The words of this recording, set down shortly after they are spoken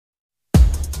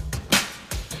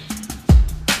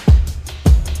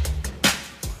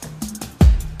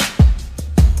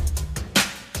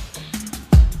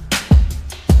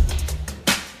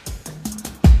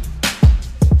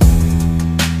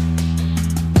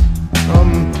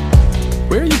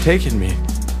Where are you taking me?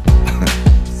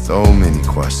 So many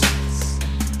questions.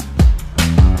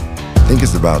 I think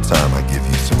it's about time I give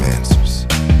you some answers.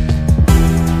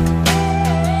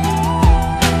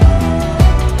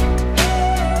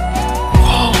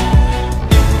 Whoa.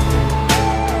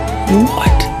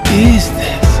 What is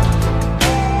this?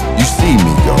 You see,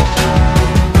 Migo.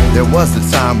 There was a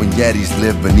time when Yetis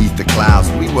lived beneath the clouds.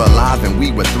 We were alive and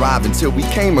we would thrive until we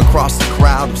came across a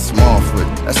crowd of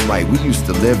Smallfoot. That's right, we used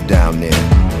to live down there.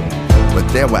 But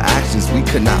there were actions we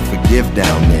could not forgive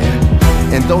down there.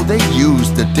 And though they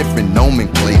used a different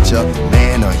nomenclature,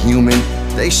 man or human,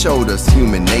 they showed us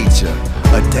human nature.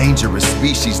 A dangerous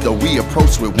species, though we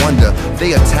approach with wonder.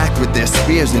 They attack with their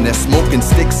spears and their smoking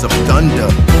sticks of thunder.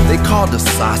 They called us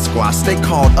Sasquatch, they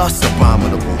called us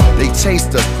abominable. They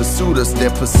chased us, pursued us,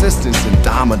 their persistence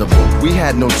indomitable. We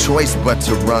had no choice but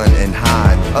to run and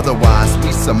hide. Otherwise,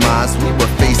 we surmised we were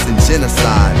facing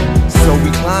genocide. So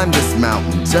we climbed this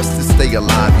mountain just to stay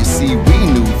alive. You see, we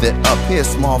knew that up here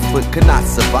Smallfoot could not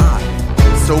survive.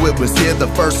 So it was here the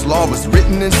first law was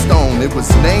written in stone. It was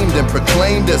named and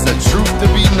proclaimed as a truth to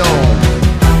be known.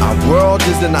 Our world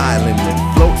is an island that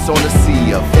floats on a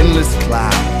sea of endless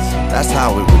clouds. That's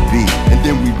how it would be. And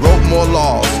then we wrote more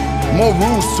laws, more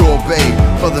rules to obey.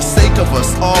 For the sake of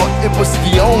us all, it was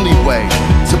the only way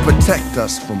to protect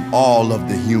us from all of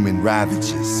the human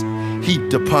ravages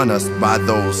heaped upon us by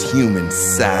those human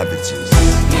savages.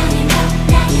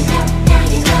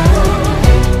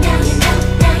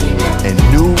 And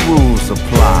new rules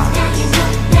apply.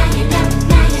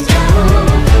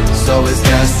 So it's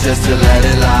best just to let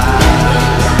it lie.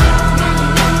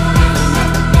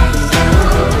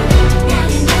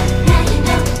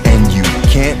 And you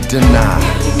can't deny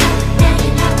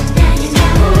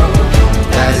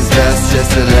that it's best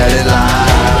just to let it lie.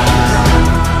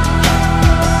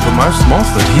 But my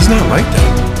Smallfoot, he's not like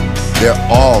that. They're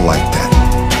all like that.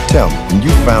 Tell me, when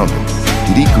you found him,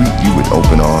 did he greet you with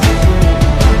open arms?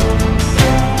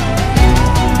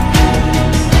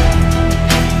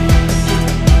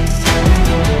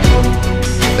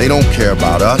 They don't care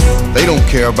about us. They don't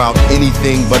care about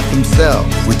anything but themselves,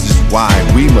 which is why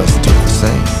we must do the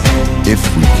same if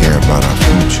we care about our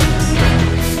future.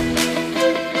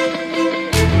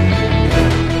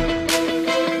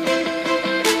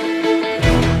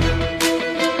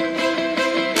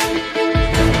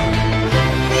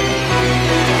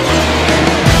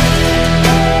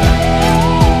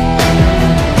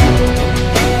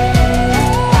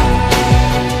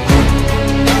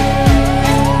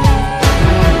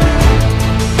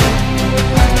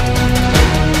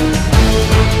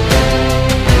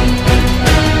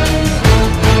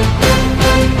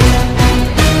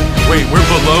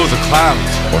 Below the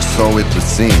clouds. Or so it would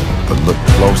seem, but look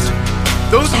closer.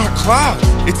 Those aren't clouds,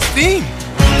 it's steam.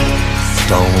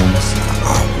 Stones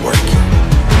are working.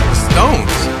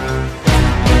 Stones?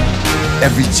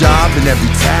 Every job and every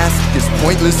task is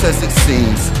pointless as it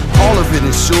seems. All of it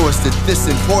ensures that this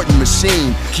important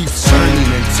machine keeps turning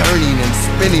and turning and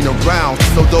spinning around.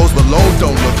 So those below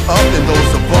don't look up and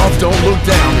those above don't look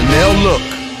down, and they'll look.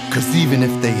 Cause even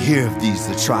if they hear of these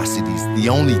atrocities, the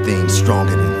only thing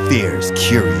stronger than fear is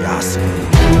curiosity.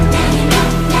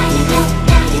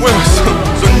 Well,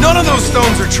 so none of those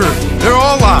stones are true. They're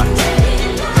all lies.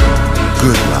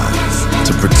 Good lies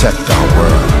to protect our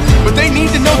world. But they need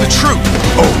to know the truth.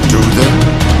 Oh, do they?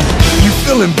 You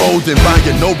feel emboldened by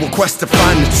your noble quest to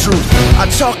find the truth. I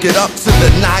chalk it up to the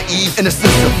naive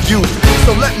innocence of youth.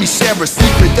 So let me share a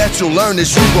secret that you'll learn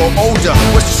as you grow older.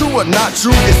 What's true or not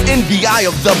true is in the eye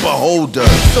of the beholder.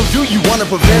 So do you want to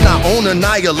prevent our own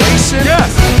annihilation? Yes.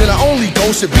 Then our only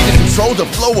goal should be to control the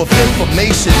flow of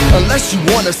information. Unless you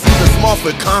want to see the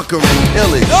Smallfoot conquer and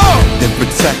pillage. No! Then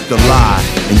protect the lie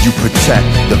and you protect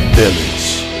the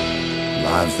village.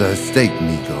 Lives are at stake,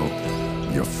 Nico.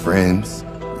 Your friends,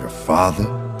 your father,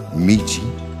 Michi.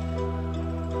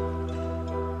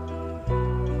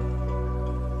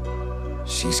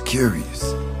 She's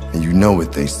curious, and you know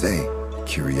what they say.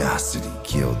 Curiosity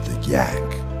killed the yak.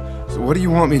 So what do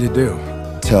you want me to do?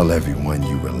 Tell everyone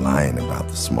you were lying about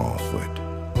the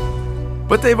Smallfoot.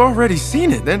 But they've already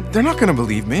seen it. They're not gonna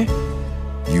believe me.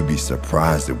 You'd be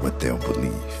surprised at what they'll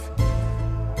believe.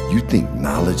 You think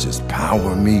knowledge is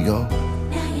power, amigo?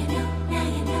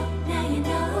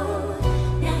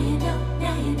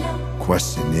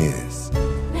 Question is,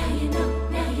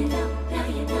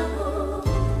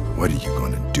 what are you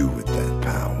gonna do with that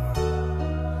power?